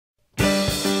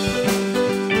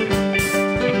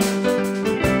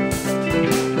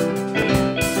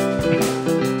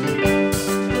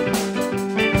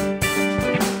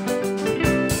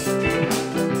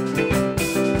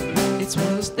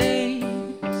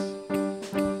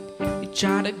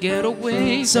try to get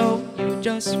away, so you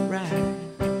just ride.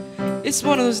 It's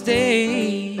one of those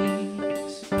days.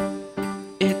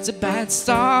 It's a bad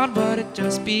start, but it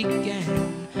just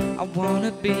began. I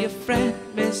wanna be a friend,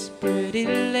 Miss Pretty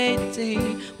Lady.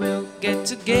 We'll get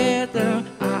together,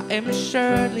 I am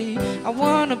Shirley. I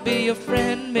wanna be your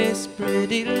friend, Miss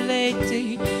Pretty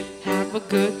Lady. Have a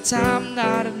good time,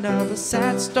 not another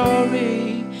sad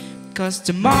story. 'Cause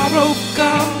tomorrow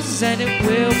comes and it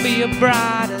will be a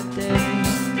brighter day.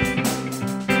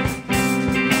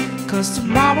 'Cause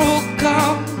tomorrow will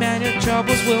come and your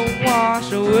troubles will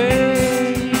wash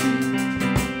away.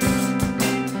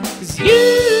 'Cause you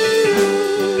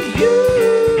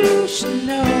should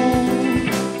know.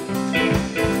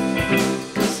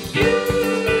 'Cause you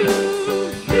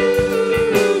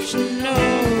should know.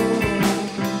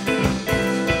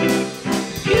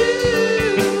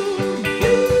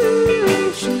 You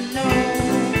should know.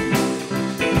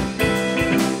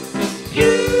 'Cause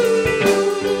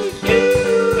you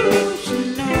should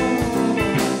know.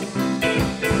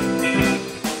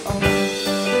 Oh.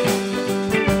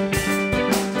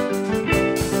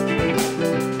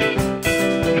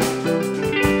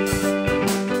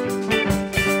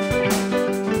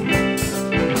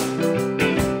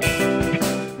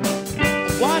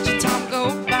 Watch your time go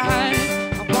by,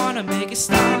 I wanna make it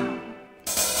stop.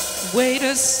 Wait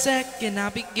a second, I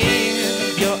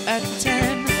begin. You're at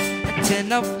 10, at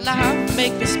 10 of life.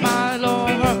 Make me smile or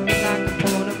hurt me like a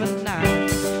point of a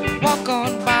knife. Walk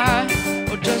on by,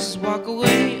 or just walk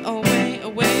away, away,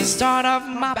 away. Start off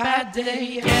my bad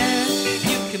day, yeah.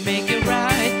 You can make it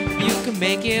right, you can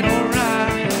make it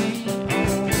alright.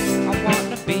 Oh, I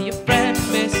wanna be your friend,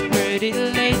 Miss Pretty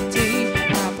Lady.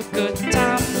 Have a good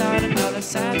time, not another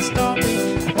sad story.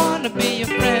 I wanna be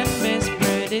your friend, Miss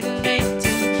Pretty Lady.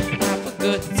 Have a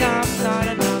good time, not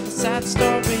another sad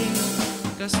story.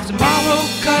 'Cause tomorrow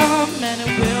will come and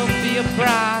it will be a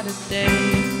brighter day.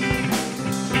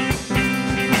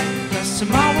 'Cause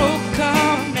tomorrow will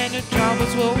come and your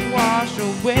troubles will wash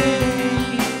away.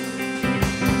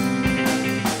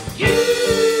 You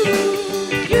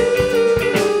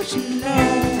should know.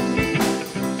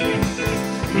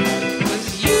 'Cause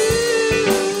you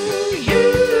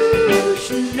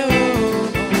should know.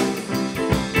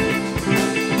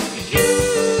 You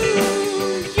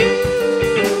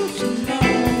should know.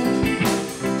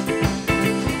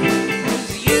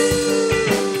 'Cause you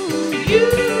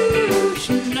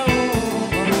should know.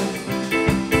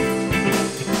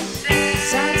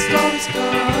 Sad stories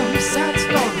come, sad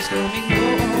stories come and go,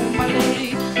 my lady,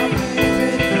 my pretty,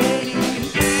 pretty lady.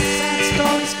 Sad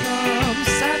stories come,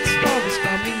 sad stories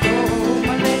come and go,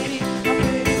 my lady, my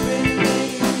pretty, pretty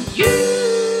lady.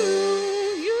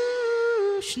 You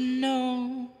should know.